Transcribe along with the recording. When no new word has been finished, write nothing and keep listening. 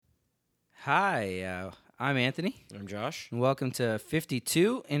Hi, I'm Anthony, I'm Josh. and welcome to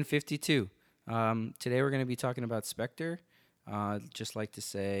 52 in 52. Today we're going to be talking about Spectre. Just like to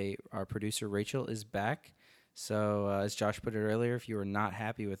say our producer Rachel is back. So, as Josh put it earlier, if you were not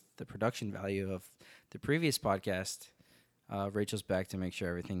happy with the production value of the previous podcast, Rachel's back to make sure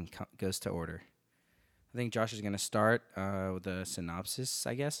everything goes to order. I think Josh is going to start with a synopsis,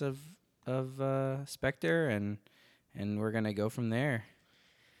 I guess, of Spectre, and we're going to go from there.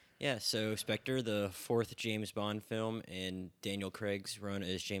 Yeah, so Spectre, the fourth James Bond film, and Daniel Craig's run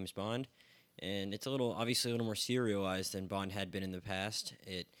as James Bond, and it's obviously a little more serialized than Bond had been in the past.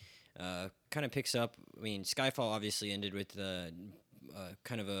 It kind of picks up. I mean, Skyfall obviously ended with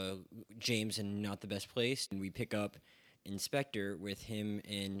kind of a James in not the best place, and we pick up in Spectre with him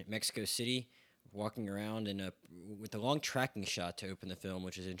in Mexico City, walking around with a long tracking shot to open the film,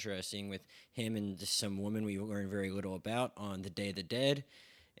 which is interesting. With him and just some woman we learn very little about on the Day of the Dead.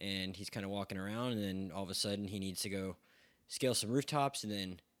 And he's kind of walking around, and then all of a sudden he needs to go scale some rooftops and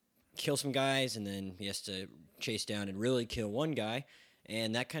then kill some guys, and then he has to chase down and really kill one guy,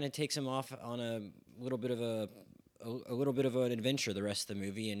 and that kind of takes him off on a little bit of an adventure the rest of the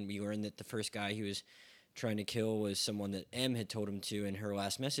movie. And we learn that the first guy he was trying to kill was someone that M had told him to in her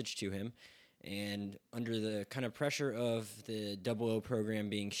last message to him. And under the kind of pressure of the 00 program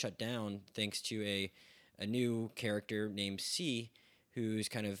being shut down, thanks to a new character named C, who's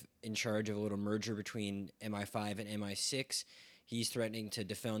kind of in charge of a little merger between MI5 and MI6. He's threatening to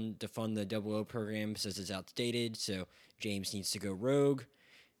defund the 00 program, says it's outdated, so James needs to go rogue.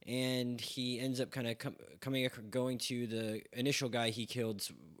 And he ends up kind of going to the initial guy he killed's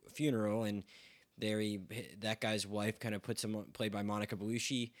funeral, and that guy's wife kind of puts him, played by Monica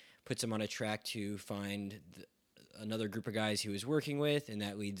Bellucci, puts him on a track to find another group of guys he was working with, and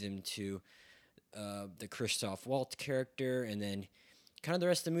that leads him to the Christoph Waltz character, and then kind of the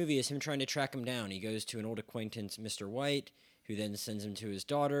rest of the movie is him trying to track him down. He goes to an old acquaintance, Mr. White, who then sends him to his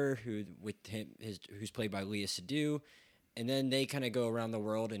daughter, who's played by Leah Seydoux, and then they kind of go around the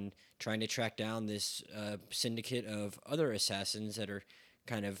world and trying to track down this syndicate of other assassins that are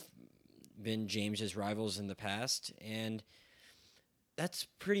kind of been James's rivals in the past. And that's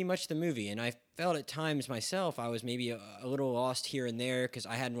pretty much the movie. And I felt at times myself I was maybe a little lost here and there because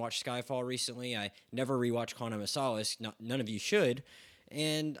I hadn't watched Skyfall recently. I never rewatched Quantum of Solace. None of you should.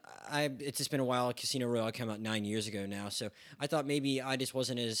 And it's just been a while. Casino Royale came out 9 years ago now, so I thought maybe I just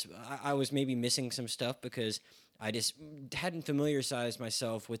wasn't as I was maybe missing some stuff because I just hadn't familiarized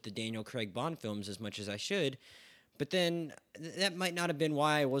myself with the Daniel Craig Bond films as much as I should. But then that might not have been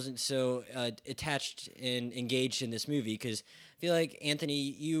why I wasn't so attached and engaged in this movie, because I feel like, Anthony,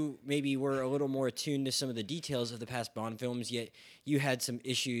 you maybe were a little more attuned to some of the details of the past Bond films, yet you had some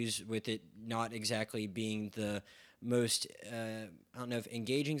issues with it not exactly being the most, I don't know if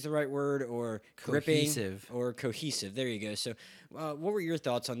engaging is the right word, or Cohesive. gripping or cohesive. There you go. So what were your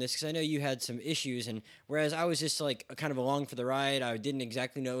thoughts on this? Because I know you had some issues, and whereas I was just like kind of along for the ride, I didn't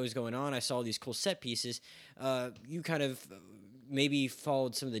exactly know what was going on. I saw these cool set pieces. You kind of maybe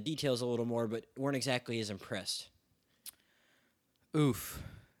followed some of the details a little more, but weren't exactly as impressed. Oof.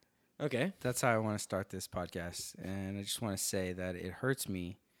 Okay. That's how I want to start this podcast. And I just want to say that it hurts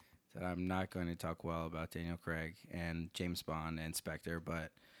me that I'm not going to talk well about Daniel Craig and James Bond and Spectre,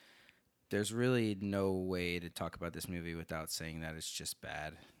 but there's really no way to talk about this movie without saying that it's just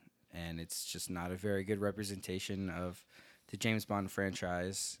bad. And it's just not a very good representation of the James Bond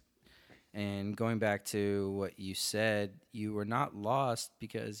franchise. And going back to what you said, you were not lost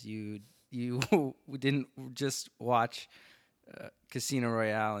because you didn't just watch Casino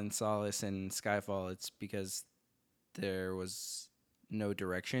Royale and Solace and Skyfall. It's because there was no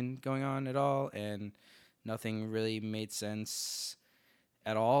direction going on at all, and nothing really made sense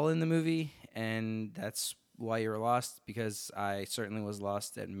at all in the movie, and that's why you're lost, because I certainly was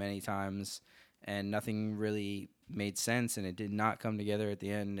lost at many times, and nothing really made sense, and it did not come together at the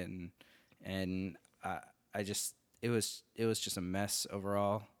end, and I just it was just a mess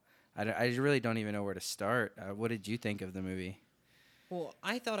overall. I really don't even know where to start. What did you think of the movie? Well,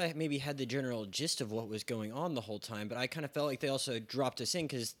 I thought I maybe had the general gist of what was going on the whole time, but I kind of felt like they also dropped us in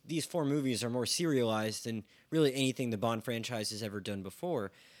because these four movies are more serialized than really anything the Bond franchise has ever done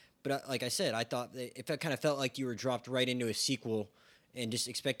before. But like I said, I thought it kind of felt like you were dropped right into a sequel and just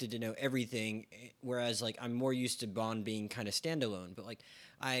expected to know everything, whereas like I'm more used to Bond being kind of standalone. But like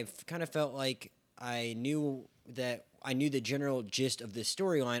I've kind of felt like I knew the general gist of the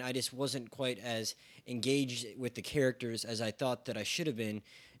storyline. I just wasn't quite as engaged with the characters as I thought that I should have been,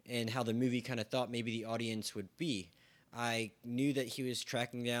 and how the movie kind of thought maybe the audience would be. I knew that he was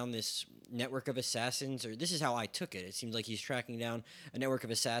tracking down this network of assassins, or this is how I took it. It seems like he's tracking down a network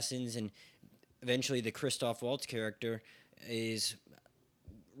of assassins, and eventually the Christoph Waltz character is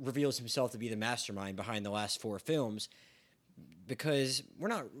reveals himself to be the mastermind behind the last 4 films. Because we're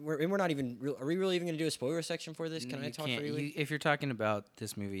not even. Are we really even going to do a spoiler section for this? Can I talk freely? If you're talking about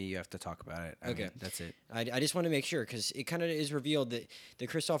this movie, you have to talk about it. I Okay. mean, that's it. I just want to make sure because it kind of is revealed that the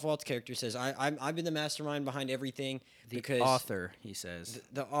Christoph Waltz character says, I've been the mastermind behind everything. The author, he says.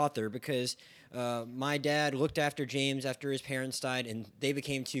 The author, because my dad looked after James after his parents died, and they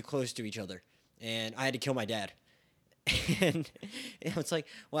became too close to each other, and I had to kill my dad. And it's like,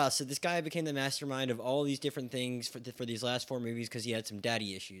 wow, so this guy became the mastermind of all these different things for these last 4 movies because he had some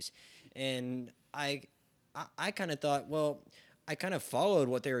daddy issues. And I kind of thought, well, I kind of followed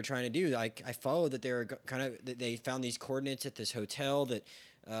what they were trying to do. I followed that they were they found these coordinates at this hotel that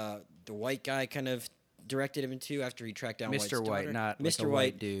the white guy kind of directed him into after he tracked down Mr. White, daughter. not Mr. like a white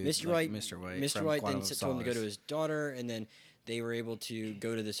white dude. Mr. Like White. Mr. White. Mr. from White Quantum then of told him to go to Solace. his daughter, and then they were able to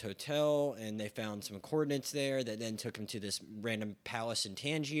go to this hotel, and they found some coordinates there that then took him to this random palace in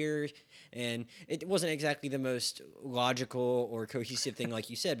Tangier. And it wasn't exactly the most logical or cohesive thing,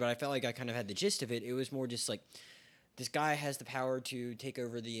 like you said, but I felt like I kind of had the gist of it. It was more just like, this guy has the power to take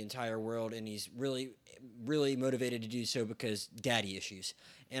over the entire world, and he's really, really motivated to do so because daddy issues.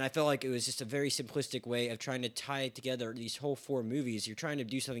 And I felt like it was just a very simplistic way of trying to tie together these whole 4 movies. You're trying to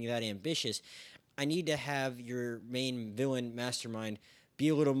do something that ambitious. I need to have your main villain mastermind be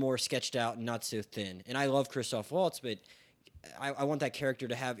a little more sketched out and not so thin. And I love Christoph Waltz, but I want that character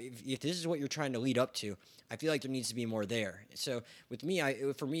to have, if this is what you're trying to lead up to, I feel like there needs to be more there. So with me,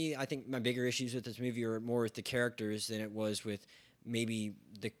 for me, I think my bigger issues with this movie are more with the characters than it was with maybe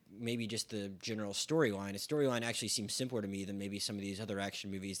just the general storyline. The storyline actually seems simpler to me than maybe some of these other action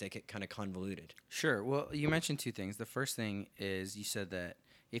movies that get kind of convoluted. Sure. Well, you mentioned 2 things. The first thing is you said that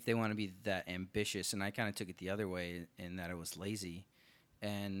if they want to be that ambitious, and I kind of took it the other way in that it was lazy,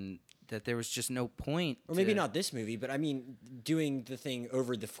 and that there was just no point. Or maybe not this movie, but I mean, doing the thing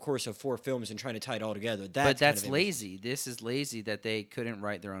over the course of 4 films and trying to tie it all together. But that's lazy. This is lazy that they couldn't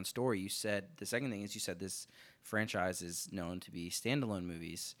write their own story. You said the second thing is you said this franchise is known to be standalone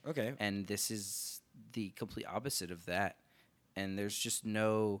movies. Okay. And this is the complete opposite of that. And there's just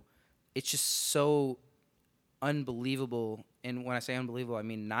no. It's just so unbelievable. And when I say unbelievable, I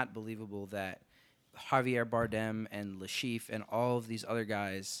mean not believable that Javier Bardem and Lashif and all of these other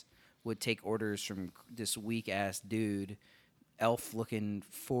guys would take orders from this weak-ass dude, elf-looking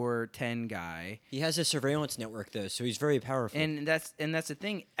 4'10" guy. He has a surveillance network, though, so he's very powerful. And that's the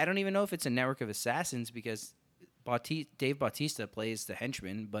thing. I don't even know if it's a network of assassins because Dave Bautista plays the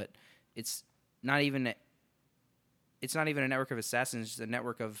henchman, but it's not even a network of assassins. It's a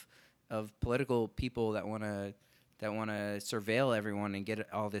network of political people that want to surveil everyone and get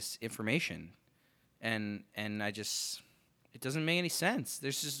all this information. And I just, it doesn't make any sense.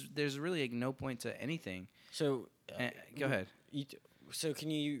 There's really like no point to anything. So go ahead. So can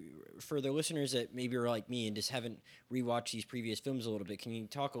you, for the listeners that maybe are like me and just haven't rewatched these previous films a little bit, can you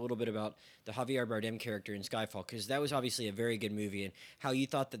talk a little bit about the Javier Bardem character in Skyfall? Because that was obviously a very good movie, and how you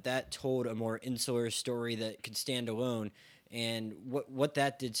thought that told a more insular story that could stand alone, and what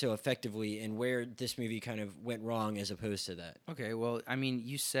that did so effectively, and where this movie kind of went wrong as opposed to that. Okay, well, I mean,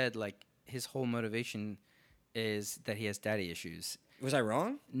 you said like his whole motivation is that he has daddy issues. Was I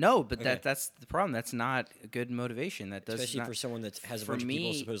wrong? No, but Okay. that's the problem. That's not a good motivation. That does Especially not, for someone that has a for bunch of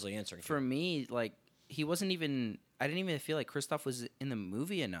people me- supposedly answering. For me, like he wasn't even. I didn't even feel like Christoph was in the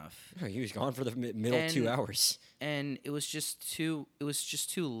movie enough, He was gone for the middle 2 hours. and it was just too. It was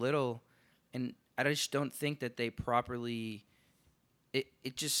just too little, and I just don't think that they properly.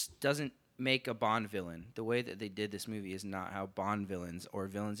 It just doesn't make a Bond villain. The way that they did this movie is not how Bond villains or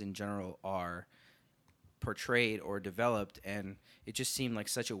villains in general are portrayed or developed, and it just seemed like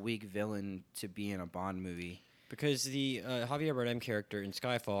such a weak villain to be in a Bond movie. Because the Javier Bardem character in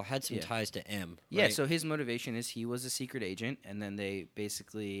Skyfall had some Yeah. ties to M. Yeah, right? so his motivation is he was a secret agent, and then they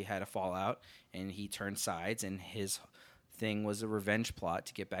basically had a fallout, and he turned sides, and his thing was a revenge plot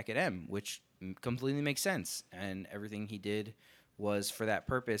to get back at M, which completely makes sense. And everything he did was for that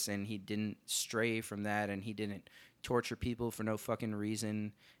purpose, and he didn't stray from that, and he didn't torture people for no fucking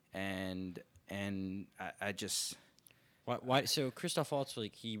reason, and I just... Why? So Christoph Waltz,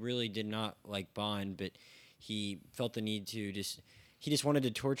 like, he really did not like Bond, but he felt the need to he just wanted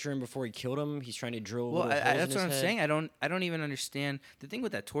to torture him before he killed him. He's trying to drill. Well, little holes in that's his what I'm head. saying. I don't even understand the thing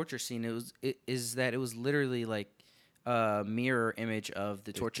with that torture scene. Is that it was literally like a mirror image of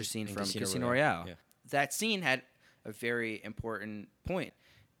the torture scene in from Casino Casino Royale. Royale. Yeah. That scene had a very important point,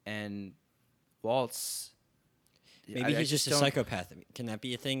 and Waltz, Maybe I he's just a don't. psychopath. Can that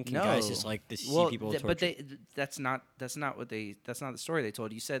be a thing? Can No, guys just like to see well, people but tortured? that's not that's not the story they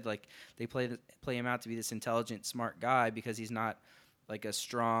told. You said like they play him out to be this intelligent, smart guy because he's not like a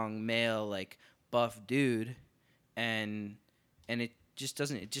strong male, like buff dude, and it just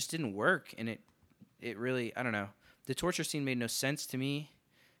didn't work, and it really, I don't know. The torture scene made no sense to me.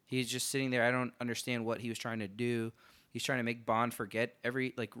 He's just sitting there. I don't understand what he was trying to do. He's trying to make Bond forget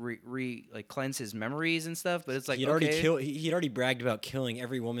every like cleanse his memories and stuff. But it's like, He'd already okay, killed. He'd already bragged about killing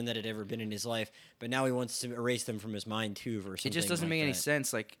every woman that had ever been in his life, but now he wants to erase them from his mind too, or something. it just doesn't like make any that.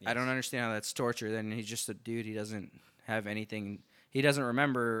 sense. Like, I don't Yes. understand how that's torture. Then he's just a dude. He doesn't have anything. He doesn't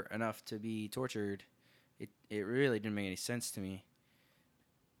remember enough to be tortured. It really didn't make any sense to me.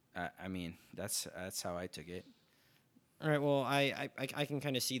 I mean, that's how I took it. All right. Well, I can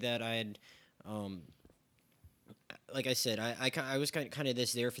kind of see that. I had, like I said, I was kind of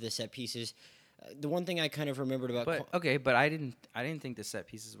this there for the set pieces. The one thing I kind of remembered about, But okay, but I didn't think the set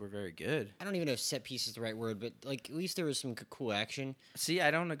pieces were very good. I don't even know if set piece is the right word, but like at least there was some cool action. See,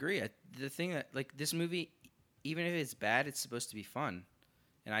 I don't agree. The thing that, like, this movie, even if it's bad, it's supposed to be fun,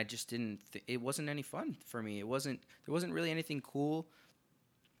 and I just didn't. It wasn't any fun for me. It wasn't. There wasn't really anything cool.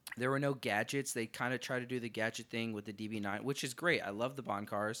 There were no gadgets. They kind of try to do the gadget thing with the DB9, which is great. I love the Bond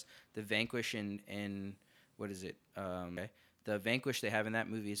cars, the Vanquish and what is it? The Vanquish they have in that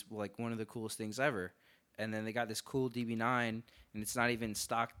movie is like one of the coolest things ever. And then they got this cool DB9, and it's not even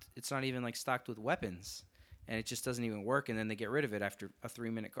stocked. It's not even like stocked with weapons, and it just doesn't even work. And then they get rid of it after a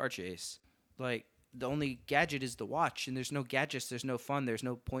 3-minute car chase. Like, the only gadget is the watch, and there's no gadgets. There's no fun. There's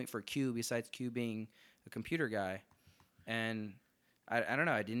no point for Q besides Q being a computer guy, and I don't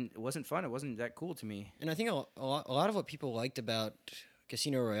know. It wasn't fun. It wasn't that cool to me. And I think a lot of what people liked about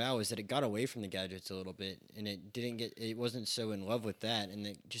Casino Royale is that it got away from the gadgets a little bit, and it wasn't so in love with that, and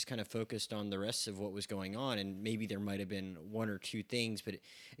it just kind of focused on the rest of what was going on. And maybe there might have been one or two things, but it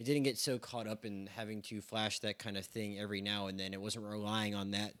didn't get so caught up in having to flash that kind of thing every now and then. It wasn't relying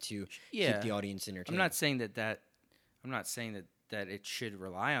on that to keep the audience entertained. I'm not saying that it should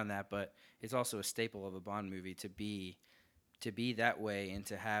rely on that, but it's also a staple of a Bond movie to be that way, and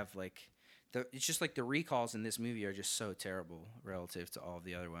to have like it's just like the recalls in this movie are just so terrible relative to all of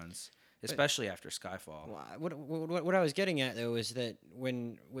the other ones, especially after Skyfall. What I was getting at though is that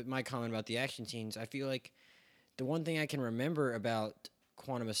with my comment about the action scenes, I feel like the one thing I can remember about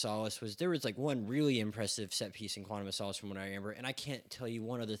Quantum of Solace was there was like one really impressive set piece in Quantum of Solace from what I remember, and I can't tell you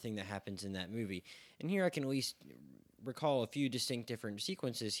one other thing that happens in that movie. And here I can at least recall a few distinct different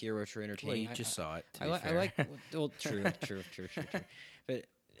sequences here which are entertaining. Well, you just saw it. I like well, true, but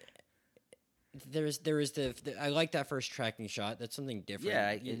there is the I like that first tracking shot. That's something different.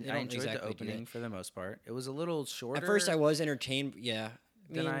 Yeah, They I don't enjoyed exactly the do opening that. for the most part. It was a little shorter. At first, I was entertained. Yeah,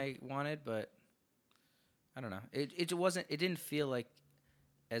 than I wanted, but I don't know. It wasn't. It didn't feel like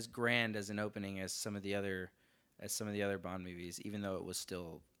as grand as an opening as some of the other Bond movies. Even though it was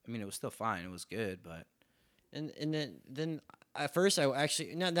still, I mean, it was still fine. It was good, but And then at first I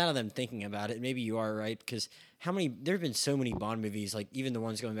actually now that I'm thinking about it, maybe you are right because there have been so many Bond movies, like even the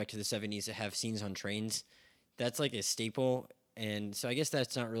ones going back to the 70s that have scenes on trains. That's like a staple, and so I guess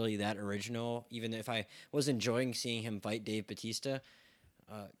that's not really that original. Even if I was enjoying seeing him fight Dave Bautista,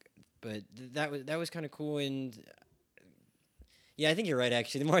 but that was kind of cool. And yeah, I think you're right.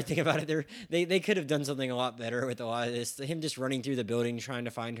 Actually, the more I think about it, they could have done something a lot better with a lot of this. Him just running through the building trying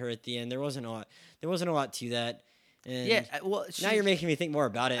to find her at the end. There wasn't a lot to that. And yeah. Well, now you're making me think more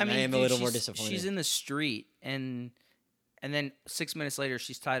about it. I am a little more she's- disappointed. She's in the street, and then 6 minutes later,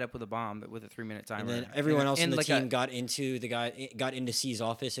 she's tied up with a bomb with a 3-minute timer. and then everyone else in the like team got into C's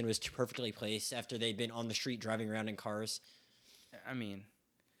office and was perfectly placed after they'd been on the street driving around in cars. I mean,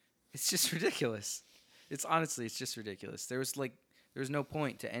 it's just ridiculous. It's just ridiculous. There was no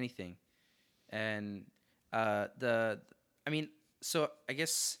point to anything, and so I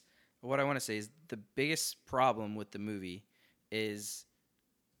guess what I want to say is the biggest problem with the movie is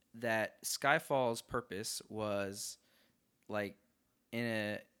that Skyfall's purpose was like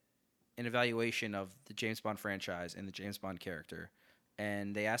an evaluation of the James Bond franchise and the James Bond character,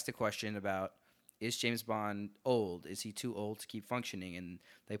 and they asked a question about, is James Bond old? Is he too old to keep functioning? And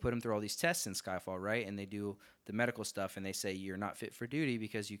they put him through all these tests in Skyfall, right? And they do the medical stuff, and they say you're not fit for duty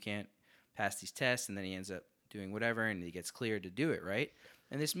because you can't pass these tests. And then he ends up doing whatever, and he gets cleared to do it, right?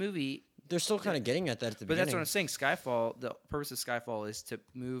 And this movie, They're still kind of getting at that at the but beginning. that's what I'm saying. Skyfall, the purpose of Skyfall is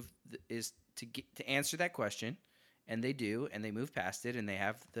to answer that question, and they do, and they move past it, and they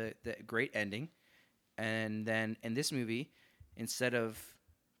have the great ending. And then in this movie, instead of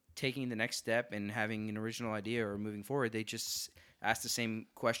taking the next step and having an original idea or moving forward, they just ask the same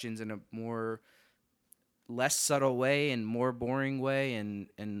questions in a more less subtle way and more boring way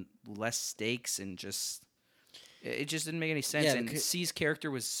and less stakes and just it just didn't make any sense. Yeah, And because- C's character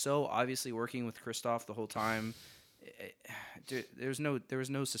was so obviously working with Kristoff the whole time. There was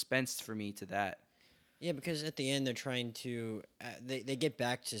no suspense for me to that. Yeah, because at the end they're trying to they get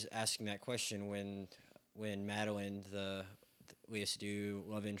back to asking that question when Madeline, the Lea Seydoux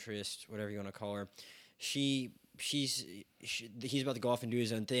love interest, whatever you want to call her, he's about to go off and do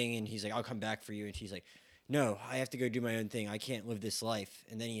his own thing, and he's like, I'll come back for you, and she's like, no, I have to go do my own thing. I can't live this life.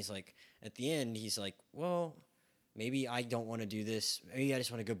 And then he's like, at the end, he's like, well, maybe I don't want to do this. Maybe I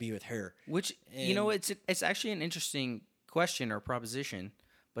just want to go be with her. Which it's actually an interesting question or proposition,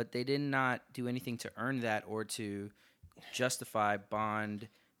 but they did not do anything to earn that or to justify Bond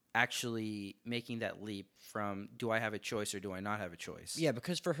actually making that leap from do I have a choice or do I not have a choice? Yeah,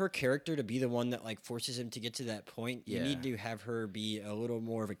 because for her character to be the one that like forces him to get to that point, you need to have her be a little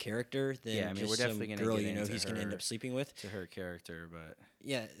more of a character than we're just definitely some gonna girl get you know into he's going to end her- up sleeping with. to her character, but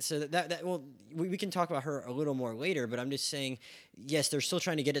Yeah, so that well, we can talk about her a little more later, but I'm just saying, yes, they're still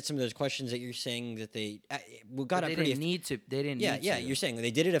trying to get at some of those questions that you're saying that they got they a pretty didn't need to. They didn't. yeah, need yeah. to. You're saying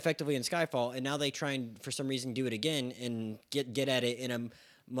they did it effectively in Skyfall, and now they try and for some reason do it again and get at it in a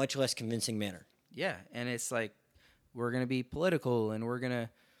much less convincing manner. Yeah, and it's like we're gonna be political, and we're gonna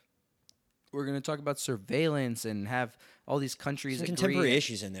talk about surveillance and have all these countries Some agree. contemporary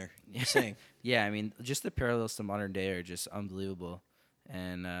issues in there. I'm saying. Yeah, I mean, just the parallels to modern day are just unbelievable,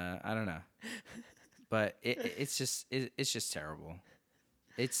 and I don't know, but it's just terrible.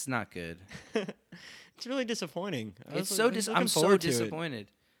 It's not good. It's really disappointing. I'm so disappointed.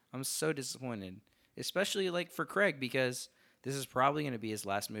 I'm so disappointed, especially like for Craig because this is probably going to be his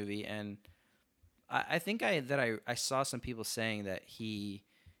last movie, and I think I saw some people saying that he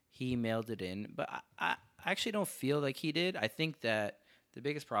mailed it in, but I actually don't feel like he did. I think that the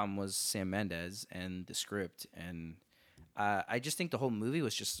biggest problem was Sam Mendes and the script, and I just think the whole movie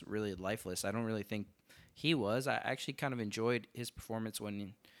was just really lifeless. I don't really think he was. I actually kind of enjoyed his performance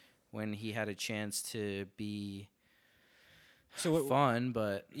when he had a chance to be fun,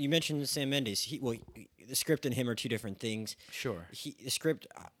 but You mentioned Sam Mendes. The script and him are two different things. sure. The script.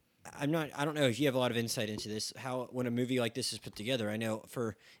 I don't know if you have a lot of insight into this. How when a movie like this is put together, I know for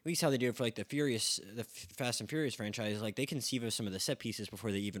at least how they do it for like the Fast and Furious franchise. Like they conceive of some of the set pieces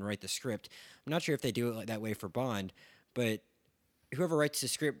before they even write the script. I'm not sure if they do it like that way for Bond, but whoever writes the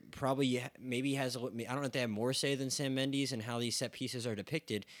script probably maybe has. I don't know if they have more say than Sam Mendes and how these set pieces are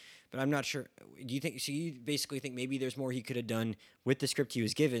depicted. But I'm not sure. Do you think? So you basically think maybe there's more he could have done with the script he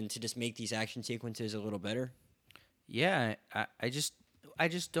was given to just make these action sequences a little better? Yeah, I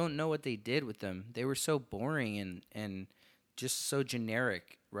just don't know what they did with them. They were so boring and just so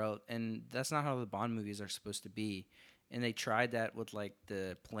generic, and that's not how the Bond movies are supposed to be. And they tried that with like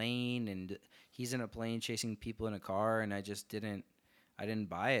the plane, and he's in a plane chasing people in a car, and I didn't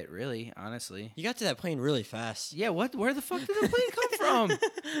buy it really, honestly. You got to that plane really fast. Yeah, what? Where the fuck did the plane come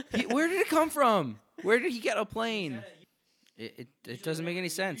from? Where did it come from? Where did he get a plane? It doesn't make any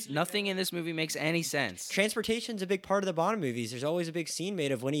sense. Nothing in this movie makes any sense. Transportation's a big part of the Bond movies. There's always a big scene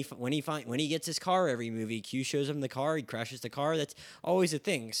made of when he gets his car every movie. Q shows him the car, he crashes the car. That's always a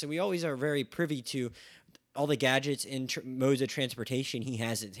thing. So we always are very privy to all the gadgets and modes of transportation he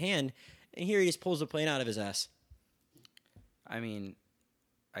has at hand. And here he just pulls the plane out of his ass. I mean,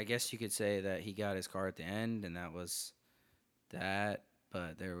 I guess you could say that he got his car at the end, and that was that.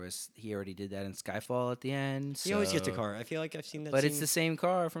 But he already did that in Skyfall at the end. He always gets a car. I feel like I've seen that. But it's the same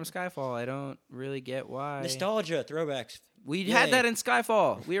car from Skyfall. I don't really get why. Nostalgia, throwbacks. We Yay. had that in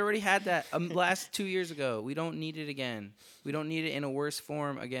Skyfall. We already had that last 2 years ago. We don't need it again. We don't need it in a worse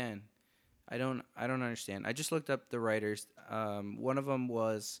form again. I don't understand. I just looked up the writers. One of them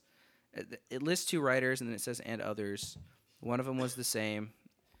was it lists two writers and then it says and others. One of them was the same.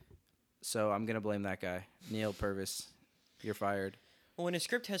 So I'm gonna blame that guy, Neil Purvis. You're fired. Well, when a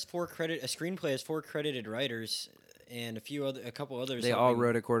script has a screenplay has 4 credited writers and a couple others. They all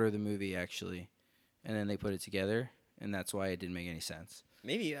wrote a quarter of the movie actually, and then they put it together, and that's why it didn't make any sense.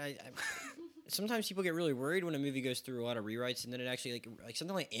 Maybe sometimes people get really worried when a movie goes through a lot of rewrites, and then it actually like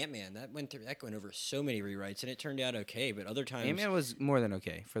something like Ant-Man that went over so many rewrites, and it turned out okay. But other times, Ant-Man was more than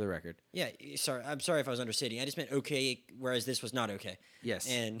okay, for the record. Yeah, I'm sorry if I was understating. I just meant okay, whereas this was not okay. Yes.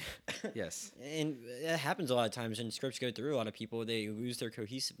 And Yes. and it happens a lot of times when scripts go through. A lot of people they lose their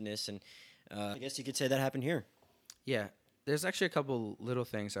cohesiveness, and I guess you could say that happened here. Yeah. There's actually a couple little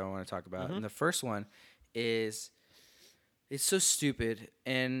things I want to talk about, and the first one is. It's so stupid,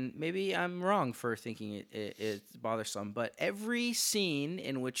 and maybe I'm wrong for thinking it's bothersome, but every scene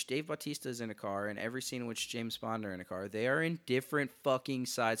in which Dave Bautista is in a car and every scene in which James Bond are in a car, they are in different fucking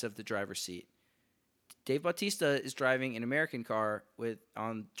sides of the driver's seat. Dave Bautista is driving an American car with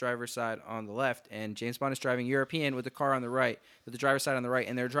on driver's side on the left, and James Bond is driving European with the car on the right, with the driver's side on the right,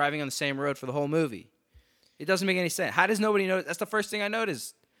 and they're driving on the same road for the whole movie. It doesn't make any sense. How does nobody notice? That's the first thing I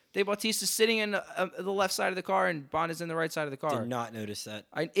noticed. Dave Bautista's sitting in the left side of the car, and Bond is in the right side of the car. Did not notice that.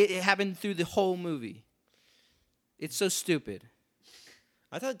 It happened through the whole movie. It's so stupid.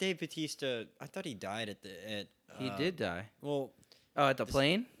 I thought Dave Bautista. I thought he died at. He did die. Well, Oh, at the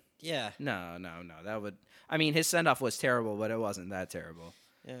plane? yeah, No. That would. I mean, his send off was terrible, but it wasn't that terrible.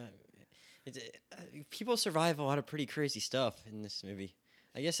 yeah. People survive a lot of pretty crazy stuff in this movie.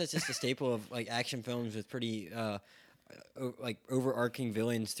 I guess that's just a staple of like action films with pretty like overarching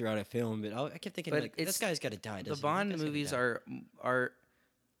villains throughout a film. But I kept thinking But like this guy's got to die. The Bond movies are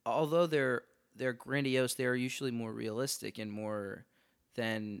although they're grandiose, they are usually more realistic and more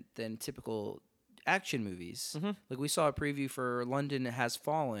than typical action movies. Mhm. Like we saw a preview for London Has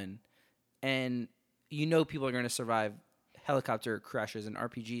Fallen, and you know people are going to survive helicopter crashes and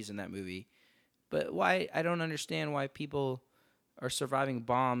RPGs in that movie. But why? I don't understand why people are surviving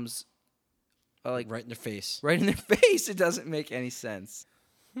bombs like right in the face. right in their face. It doesn't make any sense.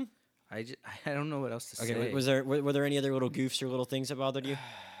 I don't know what else to Okay, say. were there any other little goofs or little things that bothered you? You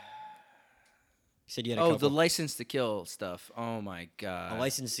said you had a Oh, couple. the license to kill stuff. Oh my god. A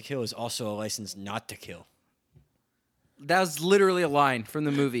license to kill is also a license not to kill. That was literally a line from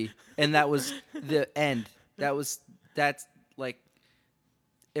the movie, and that was the end. That's like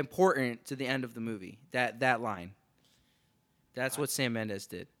important to the end of the movie. That line. That's what Sam Mendes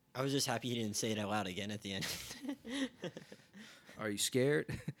did. I was just happy he didn't say it out loud again at the end. Are you scared?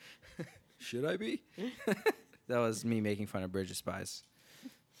 Should I be? That was me making fun of Bridge of Spies.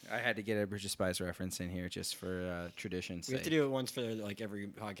 I had to get a Bridge of Spies reference in here just for tradition's We sake. have to do it once for like every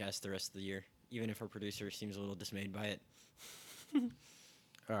podcast the rest of the year, even if our producer seems a little dismayed by it.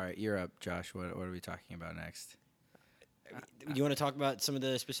 All right, you're up, Josh. What are we talking about next? Do you want to talk about some of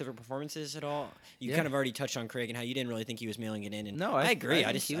the specific performances at all? You Yeah. kind of already touched on Craig and how you didn't really think he was mailing it in. And No, I I agree.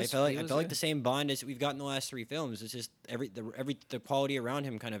 think he was- felt he like was, the same Bond as we've got in the last three films. It's just the quality around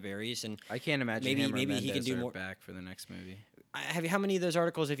him kind of varies. And I can't imagine Maybe- him or maybe he can Mendes do are more- back for the next movie. how many of those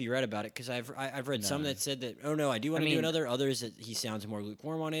articles have you read about it? Because I've read some None. that said that I do want to do mean- another. Others that he sounds more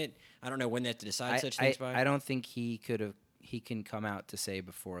lukewarm on it. I don't know when they have to decide such things by. I don't think he can come out to say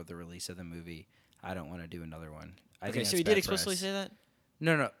before the release of the movie, I don't want to do another one. I Okay, think so that's he bad did explicitly press. say that.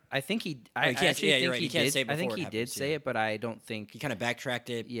 No. I think he. I you can't- actually yeah, you're think right, he you can't did. say I think before he it did happens, say yeah. it, but I don't think. He kind of backtracked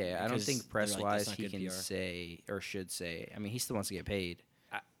it. Yeah, I don't because think they're press like, wise "That's not he good can PR." say or should say. I mean, he still wants to get paid.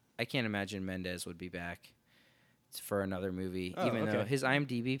 I can't imagine Mendes would be back for another movie, Oh, even though okay. his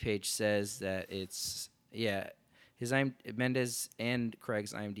IMDb page says that it's Mendes and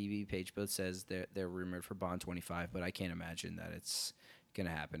Craig's IMDb page both says they're rumored for Bond 25, but I can't imagine that it's gonna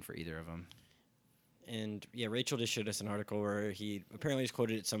happen for either of them. And yeah, Rachel just showed us an article where he apparently was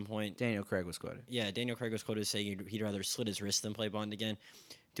quoted at some point. Daniel Craig was quoted. Yeah, Daniel Craig was quoted as saying he'd rather slit his wrist than play Bond again.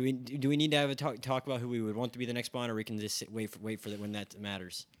 Do we need to have a talk about who we would want to be the next Bond, or we can just wait for that when that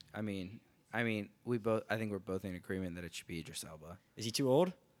matters? I think we're both in agreement that it should be Idris Elba. Is he too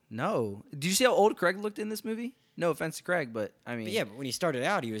old? No. Did you see how old Craig looked in this movie? No offense to Craig, but I mean, But when he started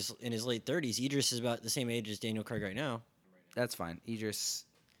out, he was in his late 30s. Idris is about the same age as Daniel Craig right now, that's fine. Idris,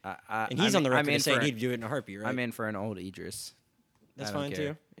 and he's on the record as saying he'd do it in a heartbeat, right? I'm in for an old Idris. That's I don't fine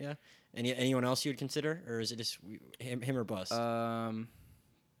care. too. Yeah. Anyone else you would consider, or is it just him or bust?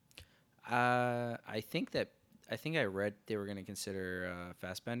 I think I read they were going to consider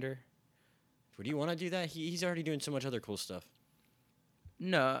Fassbender. Would you want to do that? He's already doing so much other cool stuff.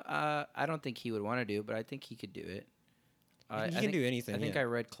 No, I don't think he would want to do it, but I think he could do it. He can think- do anything. I think yeah. I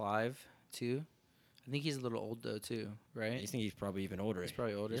read Clive too. I think he's a little old though too, right? I think he's probably even older. He's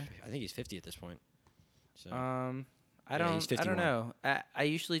probably older. I think he's 50 at this point. So I Yeah, don't. he's I don't 51. know. I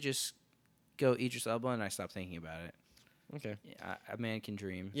usually just go Idris Elba and I stop thinking about it. okay. Yeah, a man can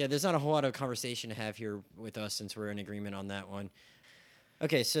dream. Yeah, there's not a whole lot of conversation to have here with us since we're in agreement on that one.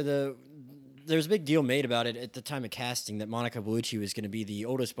 Okay, so there's a big deal made about it at the time of casting that Monica Bellucci was going to be the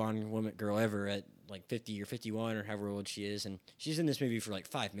oldest Bond woman girl ever at like 50 or 51 or however old she is, and she's in this movie for like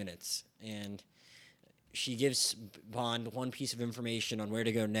 5 minutes, and she gives Bond one piece of information on where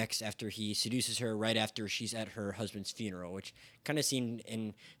to go next after he seduces her right after she's at her husband's funeral, which kind of seemed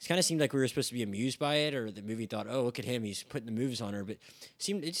like we were supposed to be amused by it, or the movie thought, oh, look at him, he's putting the moves on her, but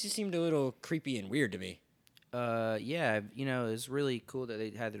it just seemed a little creepy and weird to me. Yeah, it was really cool that they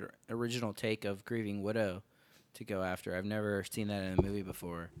had the original take of Grieving Widow to go after. I've never seen that in a movie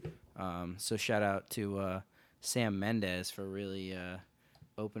before. So shout out to Sam Mendes for really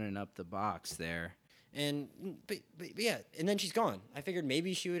opening up the box there. And but yeah, and then she's gone. I figured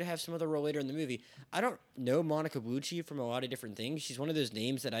maybe she would have some other role later in the movie. I don't know Monica Bellucci from a lot of different things. She's one of those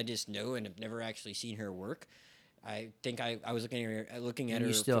names that I just know and have never actually seen her work. I think I was looking at And her.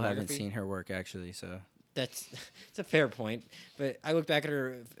 you still haven't filmography. seen her work, actually, so. That's it's a fair point, but I look back at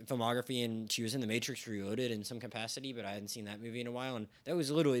her filmography and she was in The Matrix Reloaded in some capacity, but I hadn't seen that movie in a while, and that was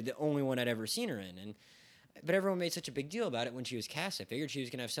literally the only one I'd ever seen her in. And but everyone made such a big deal about it when she was cast. I figured she was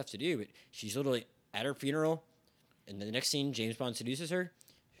gonna have stuff to do, but she's literally at her funeral, and the next scene, James Bond seduces her.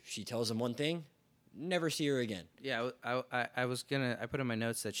 She tells him one thing, never see her again. Yeah, I was gonna. I put in my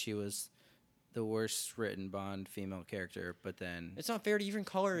notes that she was the worst written Bond female character, but then. It's not fair to even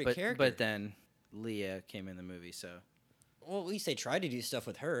call her a character. But then Leah came in the movie, so. Well, at least they tried to do stuff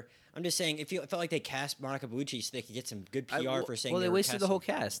with her. I'm just saying, it felt like they cast Monica Bellucci so they could get some good PR for saying. Well, they were wasted the casting. whole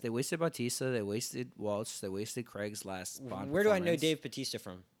cast. They wasted Bautista. They wasted Walsh. They wasted Craig's last Bond. Where do I know performance. Dave Bautista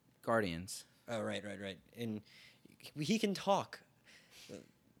from? Guardians. Oh, right. And he can talk.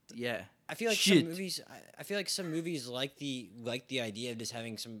 Yeah. I feel like Shit. some movies. I feel like some movies like the idea of just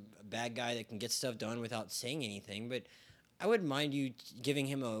having some bad guy that can get stuff done without saying anything. But I wouldn't mind you giving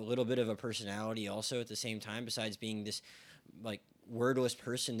him a little bit of a personality also at the same time. Besides being this like wordless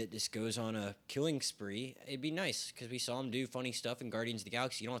person that just goes on a killing spree, it'd be nice because we saw him do funny stuff in Guardians of the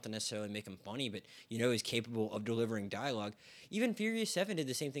Galaxy. You don't have to necessarily make him funny, but you know he's capable of delivering dialogue. Even Furious 7 did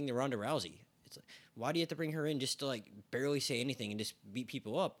the same thing to Ronda Rousey. It's like, why do you have to bring her in just to like barely say anything and just beat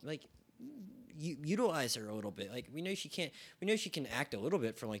people up? Like, utilize her a little bit. Like we know she can act a little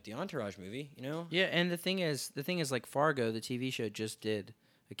bit from like the Entourage movie. You know? Yeah, and the thing is, like Fargo, the TV show, just did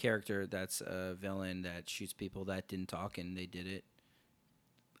a character that's a villain that shoots people that didn't talk, and they did it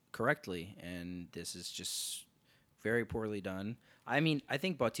correctly. And this is just very poorly done. I mean, I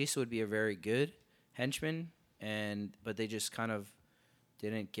think Bautista would be a very good henchman, but they just kind of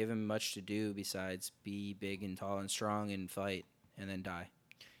didn't give him much to do besides be big and tall and strong and fight and then die.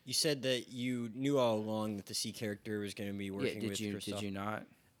 You said that you knew all along that the C character was going to be working with Christoph. Did you not?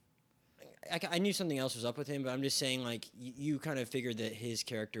 I knew something else was up with him, but I'm just saying, like, you kind of figured that his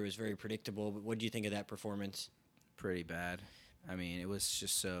character was very predictable. But what do you think of that performance? Pretty bad. I mean, it was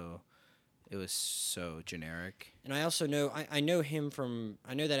so generic. And I also know, I know him from,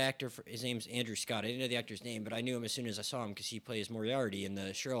 I know that actor, his name's Andrew Scott. I didn't know the actor's name, but I knew him as soon as I saw him because he plays Moriarty in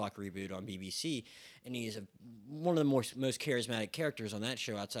the Sherlock reboot on BBC. And he is one of the most charismatic characters on that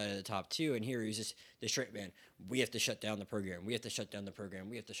show outside of the top two. And here he's just the straight man. We have to shut down the program. We have to shut down the program.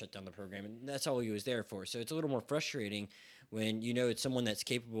 We have to shut down the program. And that's all he was there for. So it's a little more frustrating when you know it's someone that's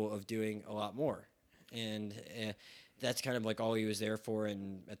capable of doing a lot more. And that's kind of like all he was there for.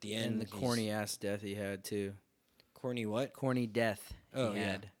 And at the end, and the corny ass death he had too. Corny what? Corny death. Oh, he yeah.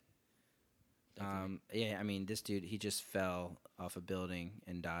 had. Yeah, I mean, this dude, he just fell off a building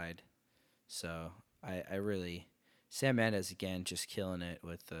and died. So I really, Sam Mendes again, just killing it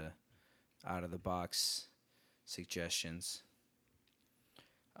with the out of the box suggestions.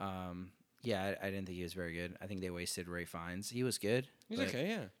 Yeah, I didn't think he was very good. I think they wasted Ray Fiennes. He was good. He's okay,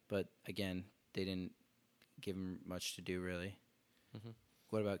 yeah. But again, they didn't give him much to do really. Mm-hmm.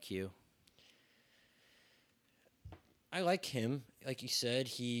 What about Q? I like him. Like you said,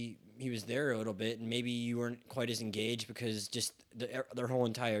 he was there a little bit, and maybe you weren't quite as engaged because just their whole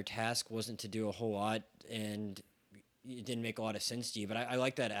entire task wasn't to do a whole lot, and it didn't make a lot of sense to you. But I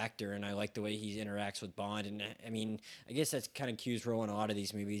like that actor, and I like the way he interacts with Bond. And I mean, I guess that's kind of Q's role in a lot of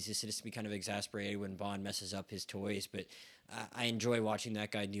these movies, is just to be kind of exasperated when Bond messes up his toys. But I enjoy watching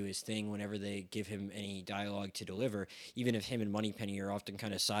that guy do his thing whenever they give him any dialogue to deliver, even if him and Moneypenny are often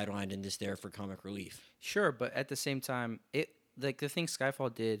kind of sidelined and just there for comic relief. Sure, but at the same time, the thing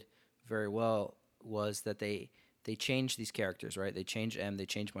Skyfall did very well was that they changed these characters, right? They changed M, they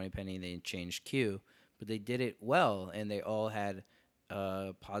changed Moneypenny, they changed Q, but they did it well, and they all had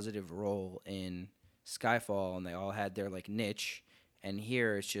a positive role in Skyfall, and they all had their like niche. And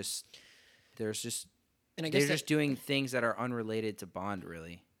here it's just they're just doing things that are unrelated to Bond,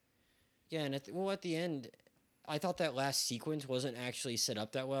 really. Yeah, and at the end, I thought that last sequence wasn't actually set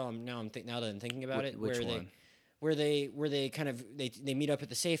up that well. Now that I'm thinking about it, which one? Where they kind of they meet up at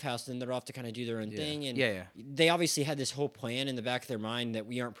the safe house, and then they're off to kind of do their own thing, and they obviously had this whole plan in the back of their mind that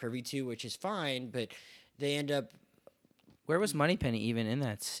we aren't privy to, which is fine, but they end up. Where was Moneypenny even in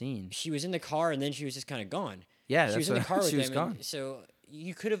that scene? She was in the car, and then she was just kind of gone. Yeah, she was in the car with she them. was gone. So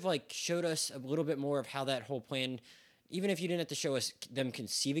you could have like showed us a little bit more of how that whole plan. Even if you didn't have to show us them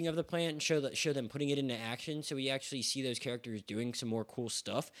conceiving of the plan, show them putting it into action, so we actually see those characters doing some more cool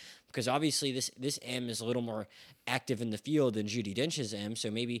stuff. Because obviously this M is a little more active in the field than Judi Dench's M,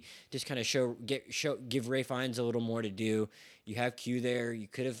 so maybe just kind of give Ray Fiennes a little more to do. You have Q there. You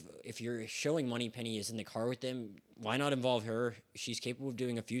could have, if you're showing Moneypenny is in the car with them, why not involve her? She's capable of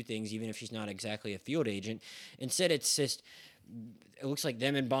doing a few things, even if she's not exactly a field agent. Instead, it's just, it looks like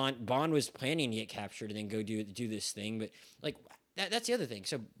them and Bond. Bond was planning to get captured and then go do this thing, but like that's the other thing.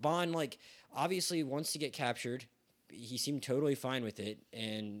 So Bond, like, obviously wants to get captured. He seemed totally fine with it,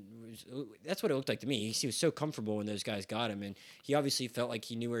 and that's what it looked like to me. He was so comfortable when those guys got him, and he obviously felt like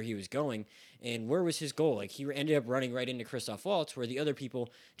he knew where he was going. And where was his goal? Like, he ended up running right into Christoph Waltz, where the other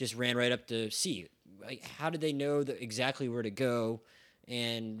people just ran right up to C. Like, how did they know exactly where to go?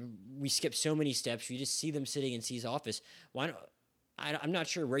 And we skipped so many steps. We just see them sitting in C's office. Why not? I'm not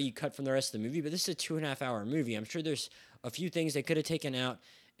sure where you cut from the rest of the movie, but this is a 2.5 hour movie. I'm sure there's a few things they could have taken out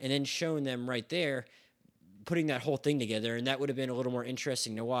and then shown them right there, putting that whole thing together, and that would have been a little more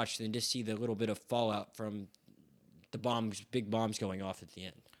interesting to watch than just see the little bit of fallout from the big bombs going off at the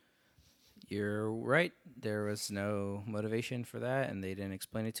end. You're right. There was no motivation for that, and they didn't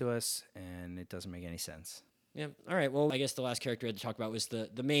explain it to us, and it doesn't make any sense. Yeah. All right. Well, I guess the last character I had to talk about was the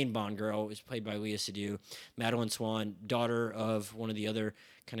main Bond girl. It was played by Leah Seydoux, Madeline Swan, daughter of one of the other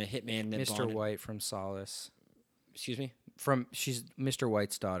kind of hitman that Mr. Bond. White from Solace. Excuse me? She's Mr.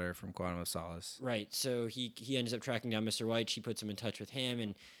 White's daughter from Quantum of Solace. Right. So he ends up tracking down Mr. White. She puts him in touch with him,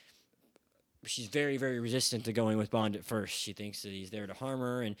 and she's very, very resistant to going with Bond at first. She thinks that he's there to harm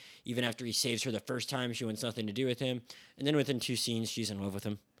her, and even after he saves her the first time, she wants nothing to do with him. And then within 2 scenes, she's in love with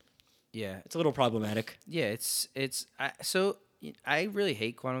him. Yeah, It's a little problematic. yeah. I really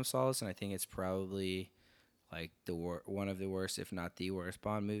hate Quantum of Solace, and I think it's probably like one of the worst, if not the worst,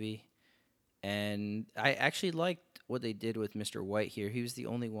 Bond movie. And I actually liked what they did with Mr. White here. He was the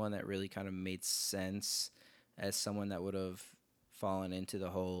only one that really kind of made sense as someone that would have fallen into the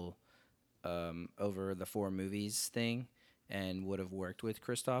whole over the 4 movies thing and would have worked with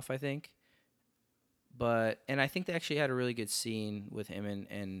Christoph, I think. And I think they actually had a really good scene with him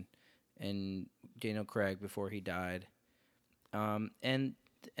and Daniel Craig before he died.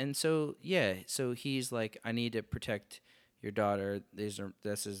 So he's like, I need to protect your daughter.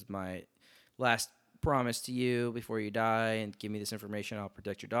 This is my last promise to you before you die, and give me this information. I'll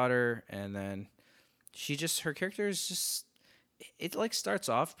protect your daughter. And then her character is just, it like starts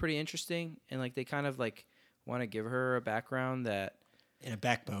off pretty interesting, and like they kind of like want to give her a background and a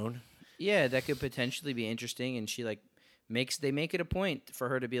backbone. Yeah, that could potentially be interesting. And she like they make it a point for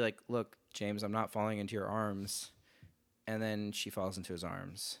her to be like, look, James, I'm not falling into your arms. And then she falls into his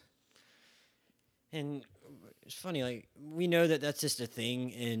arms. And it's funny, like, we know that that's just a thing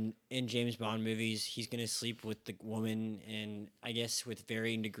in James Bond movies. He's going to sleep with the woman, and I guess with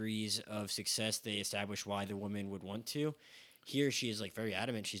varying degrees of success, they establish why the woman would want to. Here, she is, like, very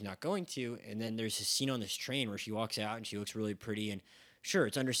adamant she's not going to, and then there's a scene on this train where she walks out, and she looks really pretty, and sure,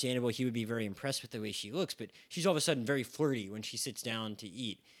 it's understandable he would be very impressed with the way she looks, but she's all of a sudden very flirty when she sits down to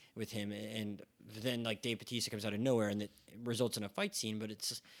eat with him, and then, like, Dave Bautista comes out of nowhere, and it results in a fight scene, but it's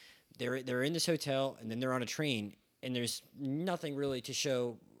just, they're in this hotel, and then they're on a train, and there's nothing really to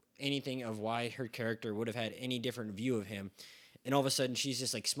show anything of why her character would have had any different view of him. And all of a sudden, she's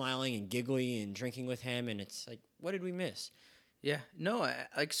just like smiling and giggly and drinking with him, and it's like, what did we miss? Yeah, no,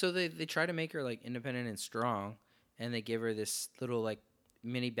 so they try to make her like independent and strong, and they give her this little like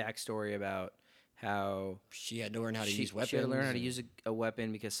mini backstory about how she had to learn how to use weapons. She had to learn how to use a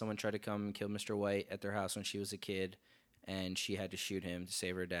weapon because someone tried to come and kill Mr. White at their house when she was a kid, and she had to shoot him to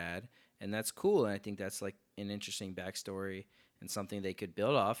save her dad. And that's cool, and I think that's like an interesting backstory and something they could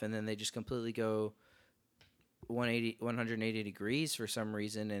build off. And then they just completely go 180 degrees for some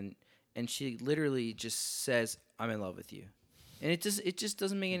reason, and she literally just says, "I'm in love with you," and it just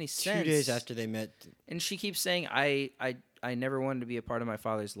doesn't make any sense. 2 days after they met, and she keeps saying, "I never wanted to be a part of my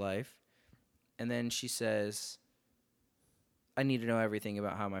father's life," and then she says, "I need to know everything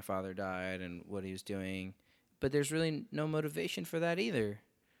about how my father died and what he was doing," but there's really no motivation for that either.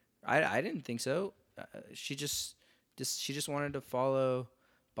 I didn't think so. She just wanted to follow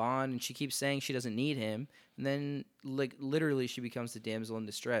Bond, and she keeps saying she doesn't need him, and then like literally she becomes the damsel in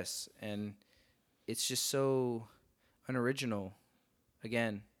distress, and it's just so unoriginal.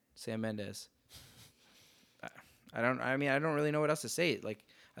 Again, Sam Mendes. I don't really know what else to say. Like,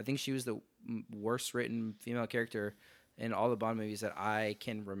 I think she was the worst written female character in all the Bond movies that I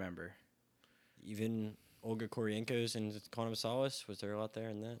can remember. Even Olga Kurylenko's in Quantum of Solace, was there a lot there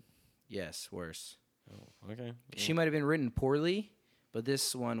in that? Yes, worse. Oh, okay. She might have been written poorly, but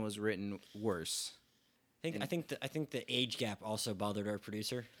this one was written worse. I think the age gap also bothered our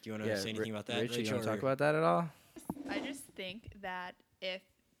producer. Do you want to say anything about that? Rachel, you want to talk about that at all? I just think that if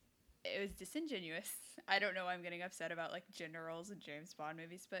it was disingenuous, I don't know why I'm getting upset about like gender roles in James Bond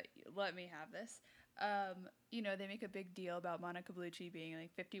movies, but let me have this. They make a big deal about Monica Bellucci being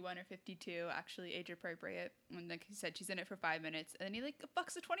like 51 or 52, actually age appropriate. And like he said, she's in it for 5 minutes, and then he like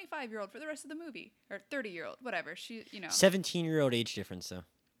fucks a 25-year-old for the rest of the movie, or 30-year-old, whatever. 17-year-old age difference though.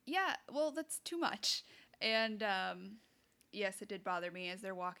 Yeah, well, that's too much. And yes, it did bother me as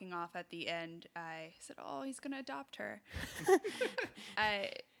they're walking off at the end. I said, "Oh, he's gonna adopt her."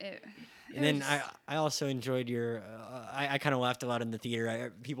 I also enjoyed your. I kind of laughed a lot in the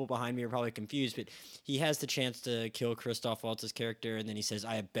theater. People behind me are probably confused, but he has the chance to kill Christoph Waltz's character, and then he says,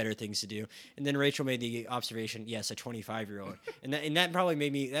 "I have better things to do." And then Rachel made the observation, "Yes, a 25-year-old," and that probably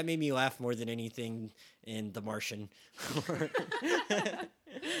made me laugh more than anything in The Martian.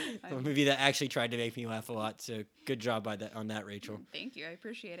 A movie that actually tried to make me laugh a lot. So good job on that, Rachel. Thank you, I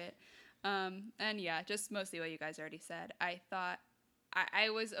appreciate it. And yeah, just mostly what you guys already said. I thought I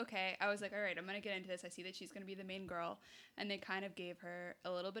was okay. I was like, all right, I'm gonna get into this. I see that she's gonna be the main girl, and they kind of gave her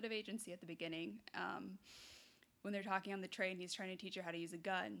a little bit of agency at the beginning. When they're talking on the train, he's trying to teach her how to use a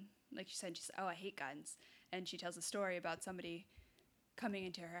gun. Like she said, "Oh, I hate guns," and she tells a story about somebody coming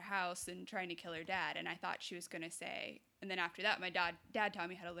into her house and trying to kill her dad. And I thought she was gonna say, and then after that, my dad taught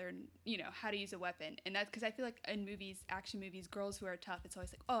me how to learn, how to use a weapon. And that's because I feel like in movies, action movies, girls who are tough, it's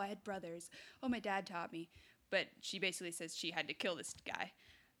always like, "Oh, I had brothers. Oh, my dad taught me." But she basically says she had to kill this guy.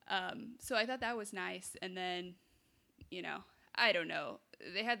 So I thought that was nice. And then, I don't know.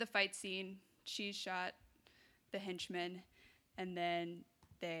 They had the fight scene. She shot the henchman, and then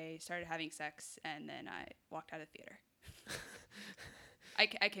they started having sex, and then I walked out of the theater.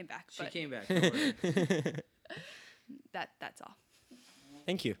 I came back. She came back. That's all.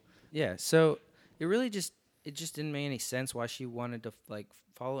 Thank you. Yeah, so it just didn't make any sense why she wanted to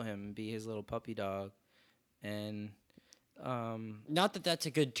follow him and be his little puppy dog, and not that that's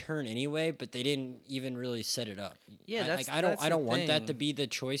a good turn anyway, but they didn't even really set it up. Yeah, I don't want that to be the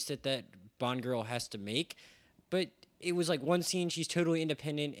choice that Bond girl has to make, but it was like one scene she's totally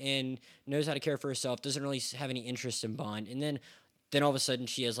independent and knows how to care for herself, doesn't really have any interest in Bond, and then all of a sudden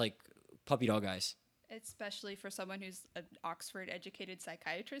she has like puppy dog eyes. Especially for someone who's an Oxford-educated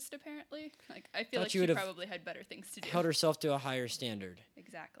psychiatrist, apparently. Like, I feel like she probably had better things to do. Held herself to a higher standard.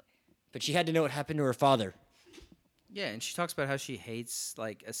 Exactly. But she had to know what happened to her father. Yeah, and she talks about how she hates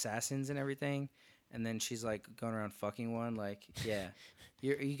assassins and everything, and then she's going around fucking one. Yeah,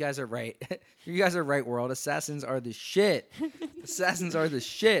 you guys are right. You guys are right, world. Assassins are the shit. Assassins are the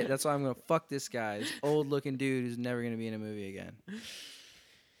shit. That's why I'm gonna fuck this guy, this old-looking dude who's never gonna be in a movie again.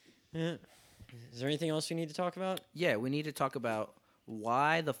 Yeah. Is there anything else we need to talk about? Yeah, we need to talk about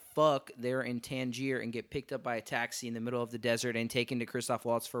why the fuck they're in Tangier and get picked up by a taxi in the middle of the desert and taken to Christoph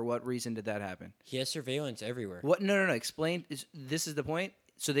Waltz. For what reason did that happen? He has surveillance everywhere. What? No. Explain. This is the point.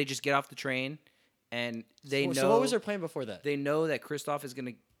 So they just get off the train, and they know. So what was their plan before that? They know that Christoph is going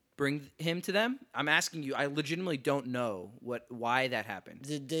to bring him to them. I'm asking you. I legitimately don't know why that happened.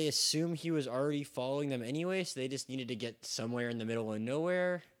 Did they assume he was already following them anyway, so they just needed to get somewhere in the middle of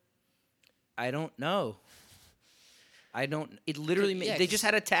nowhere? I don't know. It literally, they just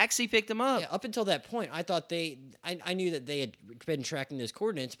had a taxi pick them up. Yeah, up until that point, I thought I knew that they had been tracking those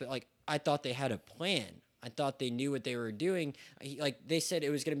coordinates, but I thought they had a plan. I thought they knew what they were doing. They said it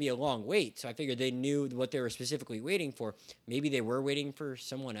was going to be a long wait, so I figured they knew what they were specifically waiting for. Maybe they were waiting for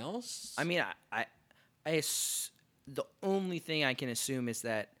someone else. I mean, the only thing I can assume is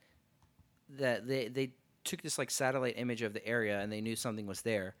that they took this satellite image of the area and they knew something was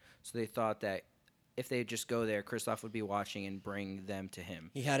there, so they thought that if they just go there, Christoph would be watching and bring them to him.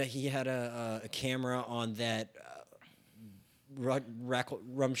 He had a camera on that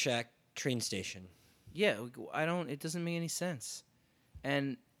Rum Shack train station. Yeah, it doesn't make any sense,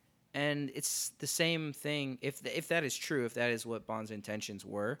 and it's the same thing. If that is true, if that is what Bond's intentions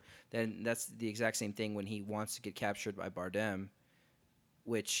were, then that's the exact same thing when he wants to get captured by Bardem,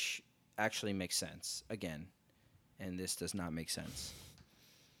 which actually makes sense again, and this does not make sense.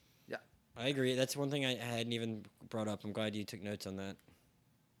 Yeah, I agree. That's one thing I hadn't even brought up. I'm glad you took notes on that.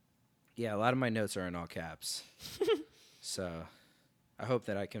 Yeah, a lot of my notes are in all caps, so I hope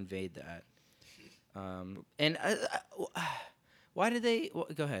that I conveyed that. And why did they?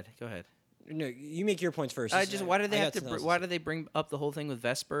 Go ahead. No, you make your points first. Why do they have to? Why do they bring up the whole thing with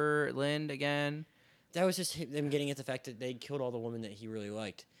Vesper Lind again? That was just them getting at the fact that they killed all the women that he really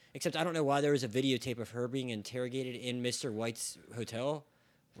liked. Except I don't know why there was a videotape of her being interrogated in Mr. White's hotel.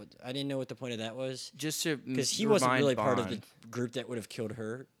 I didn't know what the point of that was. Just to because he wasn't really part of the group that would have killed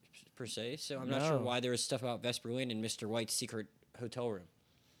her, per se. So I'm not sure why there was stuff about Vesper Lind in Mr. White's secret hotel room.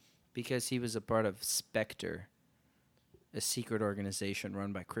 Because he was a part of Spectre, a secret organization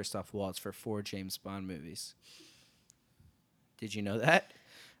run by Christoph Waltz for 4 James Bond movies. Did you know that?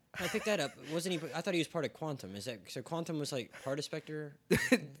 I picked that up. Wasn't he? I thought he was part of Quantum. Is that so? Quantum was like part of Spectre.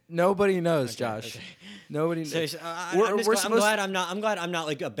 Nobody knows, Okay, Josh. okay. Nobody So, knows. I'm glad I'm not. I'm glad I'm not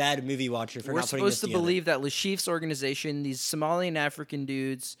like a bad movie watcher for We're not putting this supposed to together. believe that Lashif's organization, these Somalian African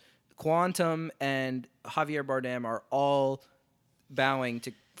dudes, Quantum and Javier Bardem are all bowing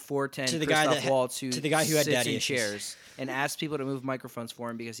to 410 To the guy Christoph that Waltz, who to the guy who had sits daddy in issues. chairs and asks people to move microphones for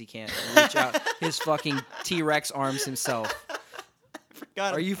him because he can't reach out his fucking T-Rex arms himself.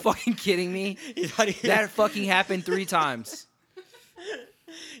 God, Are you fucking kidding me? You thought he, That fucking happened 3 times.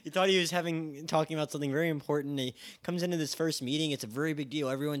 you thought he was talking about something very important. He comes into this first meeting. It's a very big deal.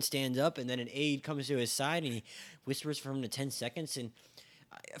 Everyone stands up, and then an aide comes to his side, and he whispers for him to 10 seconds. And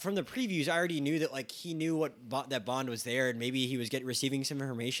from the previews, I already knew that like he knew that Bond was there, and maybe he was receiving some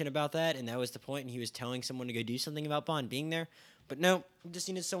information about that, and that was the point. And he was telling someone to go do something about Bond being there. But no, he just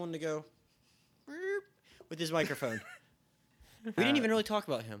needed someone to go "Beep" with his microphone. We didn't even really talk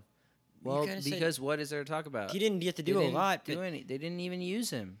about him. Well, kinda said- because what is there to talk about? He didn't get to do They a didn't lot. do But any. They didn't even use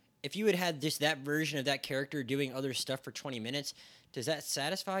him. if you had just that version of that character doing other stuff for 20 minutes, does that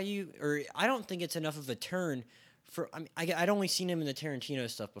satisfy you? Or I don't think it's enough of a turn for. I mean, I'd only seen him in the Tarantino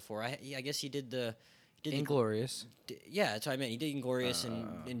stuff before. I guess he did the. Inglorious. Yeah, that's what I meant. He did Inglorious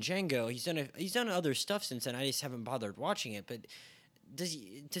and Django. He's done other stuff since then. I just haven't bothered watching it. But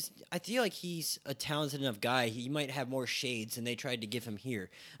I feel like he's a talented enough guy. He might have more shades than they tried to give him here.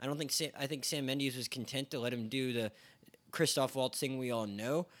 I don't think I think Sam Mendes was content to let him do the Christoph Waltz thing we all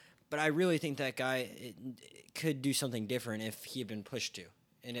know. But I really think that guy could do something different if he had been pushed to.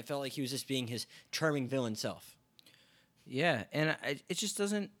 And it felt like he was just being his charming villain self. Yeah, and it just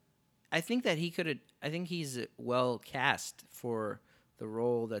doesn't. I think that he could have. I think he's well cast for the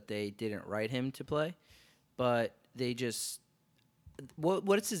role that they didn't write him to play, but they just.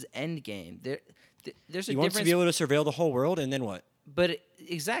 What is his end game? There's a He wants difference. to be able to surveil the whole world, and then what? But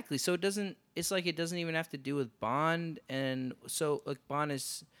exactly, so it doesn't. It's like it doesn't even have to do with Bond, and so like Bond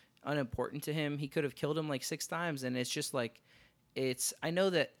is unimportant to him. He could have killed him like 6 times, and it's just like it's. I know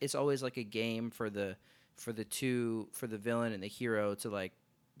that it's always like a game for the villain and the hero to like.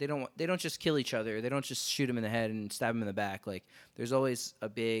 They don't just kill each other. They don't just shoot him in the head and stab him in the back. Like there's always a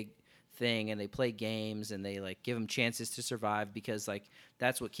big thing, and they play games and they like give them chances to survive because like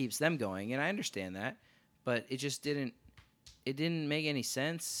that's what keeps them going. And I understand that, but it just didn't make any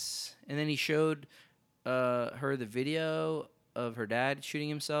sense. And then he showed her the video of her dad shooting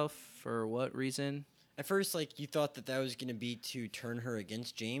himself for what reason? At first, like, you thought that was going to be to turn her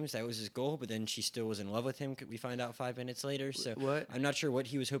against James. That was his goal, but then she still was in love with him. We find out 5 minutes later. So What? I'm not sure what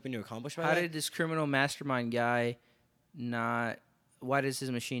he was hoping to accomplish by How that. did this criminal mastermind guy not? Why does his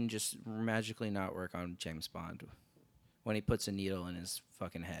machine just magically not work on James Bond when he puts a needle in his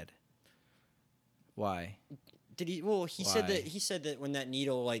fucking head? Why? Did he? Well, he Why? said that when that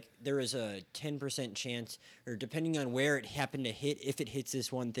needle, like, there was a 10% chance, or depending on where it happened to hit, if it hits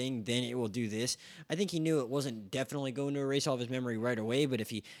this one thing, then it will do this. I think he knew it wasn't definitely going to erase all of his memory right away, but if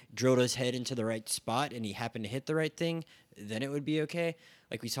he drilled his head into the right spot and he happened to hit the right thing, then it would be okay.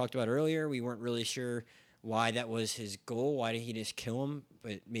 Like we talked about earlier, we weren't really sure why that was his goal. Why did he just kill him?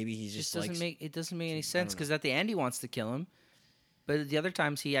 But maybe he just doesn't likes. make any don't sense know. because at the end he wants to kill him, but the other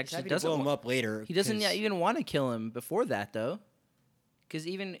times he He's actually happy to doesn't. blow him up later. He doesn't 'cause- even want to kill him before that though, because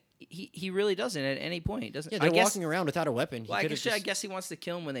even he really doesn't at any point. Doesn't. Yeah, I they're guess. walking around without a weapon. Well, I could've guess he wants to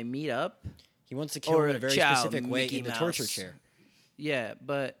kill him when they meet up. he wants to kill or him in a very ciao, specific way Mickey in the torture Mouse. chair. Yeah,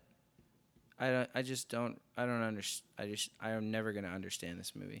 but I don't. I just don't. I don't understand. I am never gonna understand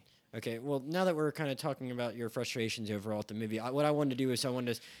this movie. Okay, well, now that we're kind of talking about your frustrations overall at the movie, what I wanted to do is I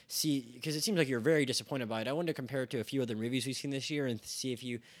wanted to see, because it seems like you're very disappointed by it. I wanted to compare it to a few other movies we've seen this year and see if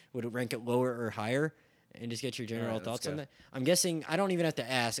you would rank it lower or higher, and just get your general Alright, let's thoughts on go. that. I'm guessing, I don't even have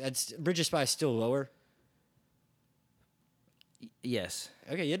to ask, Bridge of Spies still lower? Yes,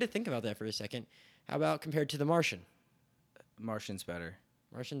 Okay, you had to think about that for a second. How about compared to The Martian? Martian's better.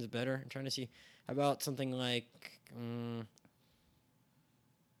 Martian's better. I'm trying to see. How about something like...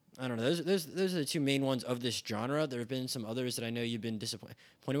 I don't know. Those are the two main ones of this genre. There have been some others that I know you've been disappointed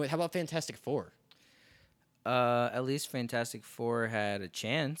with. How about Fantastic Four? At least Fantastic Four had a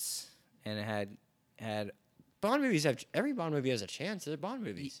chance, and it had Bond movies have... Every Bond movie has a chance. They're Bond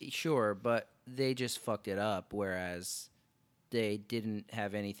movies. sure, but they just fucked it up. Whereas they didn't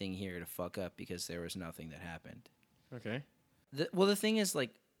have anything here to fuck up because there was nothing that happened. Okay. The thing is,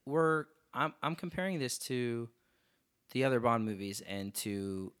 like, I'm comparing this to the other Bond movies and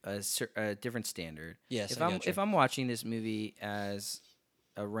to a different standard. Yes, if I I'm gotcha. if I'm watching this movie as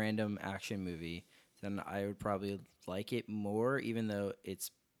a random action movie, then I would probably like it more, even though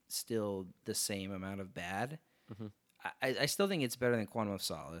it's still the same amount of bad. Mhm. I still think it's better than Quantum of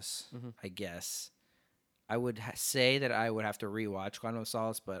Solace. Mhm. I guess I would say that I would have to rewatch Quantum of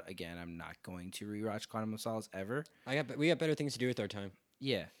Solace, but again, I'm not going to rewatch Quantum of Solace ever. We got better things to do with our time.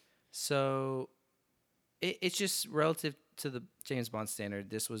 Yeah, so it's just relative to the James Bond standard.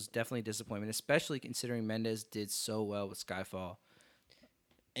 This was definitely a disappointment, especially considering Mendes did so well with Skyfall.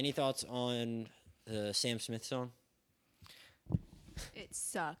 Any thoughts on the Sam Smith song? It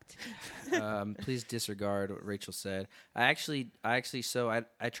sucked. Please disregard what Rachel said. I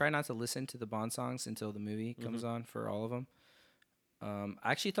try not to listen to the Bond songs until the movie comes on for all of them.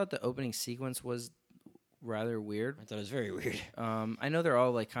 I actually thought the opening sequence was rather weird. I thought it was very weird. I know they're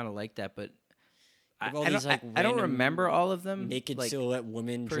all like kind of like that, but Of all I these, don't, like, I don't random remember all of them. Naked like, silhouette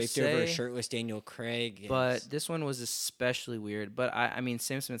woman per draped over a se, shirtless Daniel Craig. but this one was especially weird. But I mean,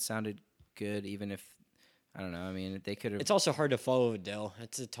 Sam Smith sounded good, even if I don't know. I mean, they could have. It's also hard to follow Adele.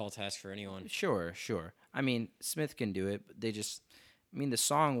 It's a tall task for anyone. Sure. I mean, Smith can do it, but the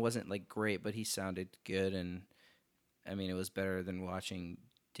song wasn't like great, but he sounded good, and I mean, it was better than watching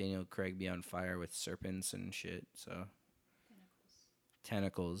Daniel Craig be on fire with serpents and shit. So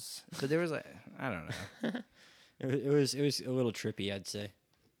tentacles. But there was like, I don't know. It was a little trippy, I'd say.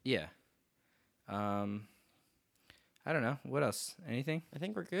 Yeah. I don't know. What else? Anything? I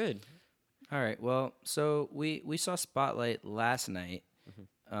think we're good. All right. Well, so we saw Spotlight last night.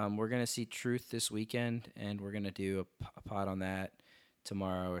 We're gonna see Truth this weekend, and we're gonna do a pod on that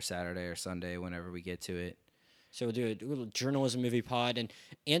tomorrow or Saturday or Sunday, whenever we get to it. So we'll do a little journalism movie pod. And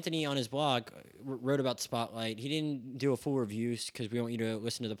Anthony on his blog wrote about Spotlight. He didn't do a full review because we want you to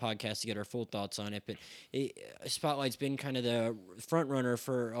listen to the podcast to get our full thoughts on it. But Spotlight's been kind of the front runner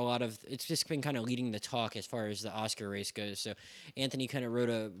for a lot of. It's just been kind of leading the talk as far as the Oscar race goes. So Anthony kind of wrote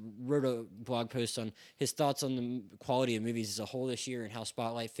a blog post on his thoughts on the quality of movies as a whole this year and how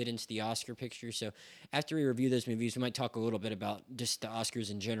Spotlight fit into the Oscar picture. So after we review those movies, we might talk a little bit about just the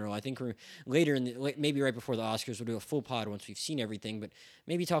Oscars in general. I think we're later maybe right before the Oscars. We'll do a full pod once we've seen everything, but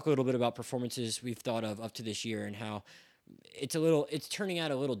maybe talk a little bit about performances we've thought of up to this year and how it's turning out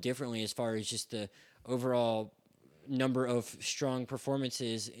a little differently as far as just the overall number of strong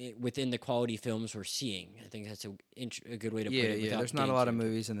performances within the quality films we're seeing. I think that's a good way to put it. Yeah. There's not a lot of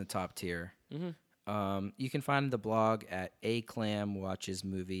movies in the top tier. You can find the blog at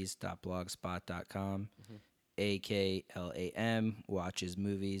aclamwatchesmovies.blogspot.com. AKLAM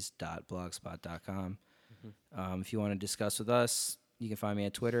watchesmovies.blogspot.com. If you want to discuss with us, you can find me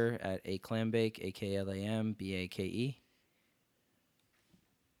on Twitter at aclambake, AKLAMBAKE.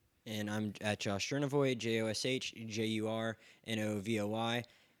 And I'm at Josh Jurnovoy, JoshJurnovoi.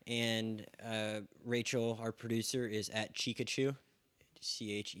 And Rachel, our producer, is at Chikachu,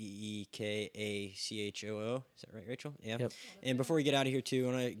 CheekAchoo. Is that right, Rachel? Yeah. Yep. And before we get out of here, too,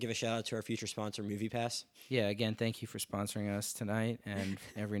 I want to give a shout out to our future sponsor, MoviePass. Yeah, again, thank you for sponsoring us tonight and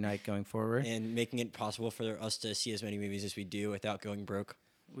every night going forward. And making it possible for us to see as many movies as we do without going broke.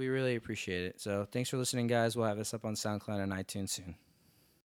 We really appreciate it. So thanks for listening, guys. We'll have this up on SoundCloud and iTunes soon.